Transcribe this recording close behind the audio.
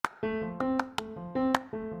Hey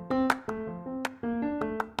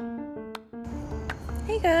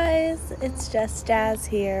guys, it's Just Jazz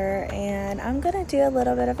here, and I'm going to do a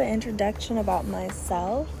little bit of an introduction about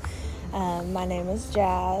myself. My name is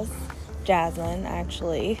Jasmine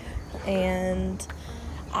actually, and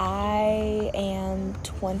I am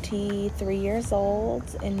 23 years old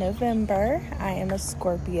in November. I am a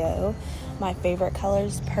Scorpio. My favorite color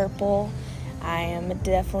is purple. I am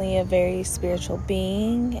definitely a very spiritual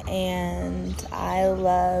being, and I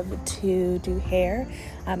love to do hair.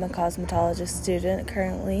 I'm a cosmetologist student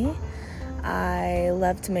currently. I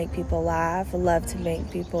love to make people laugh. I love to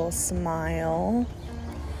make people smile.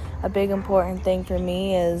 A big important thing for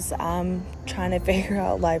me is I'm trying to figure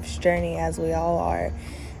out life's journey, as we all are.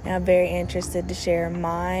 And I'm very interested to share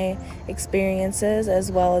my experiences,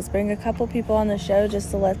 as well as bring a couple people on the show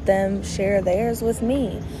just to let them share theirs with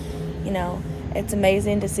me. You know, it's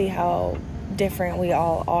amazing to see how different we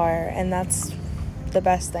all are, and that's the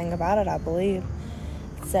best thing about it, I believe.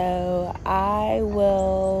 So I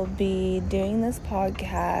will be doing this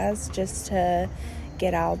podcast just to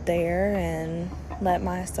get out there and let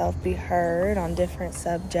myself be heard on different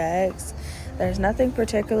subjects. There's nothing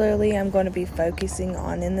particularly I'm going to be focusing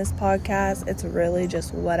on in this podcast. It's really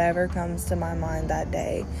just whatever comes to my mind that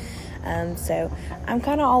day. So I'm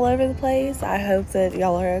kind of all over the place. I hope that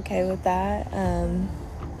y'all are okay with that. I'm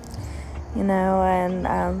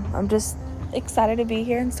just excited to be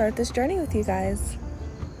here and start this journey with you guys.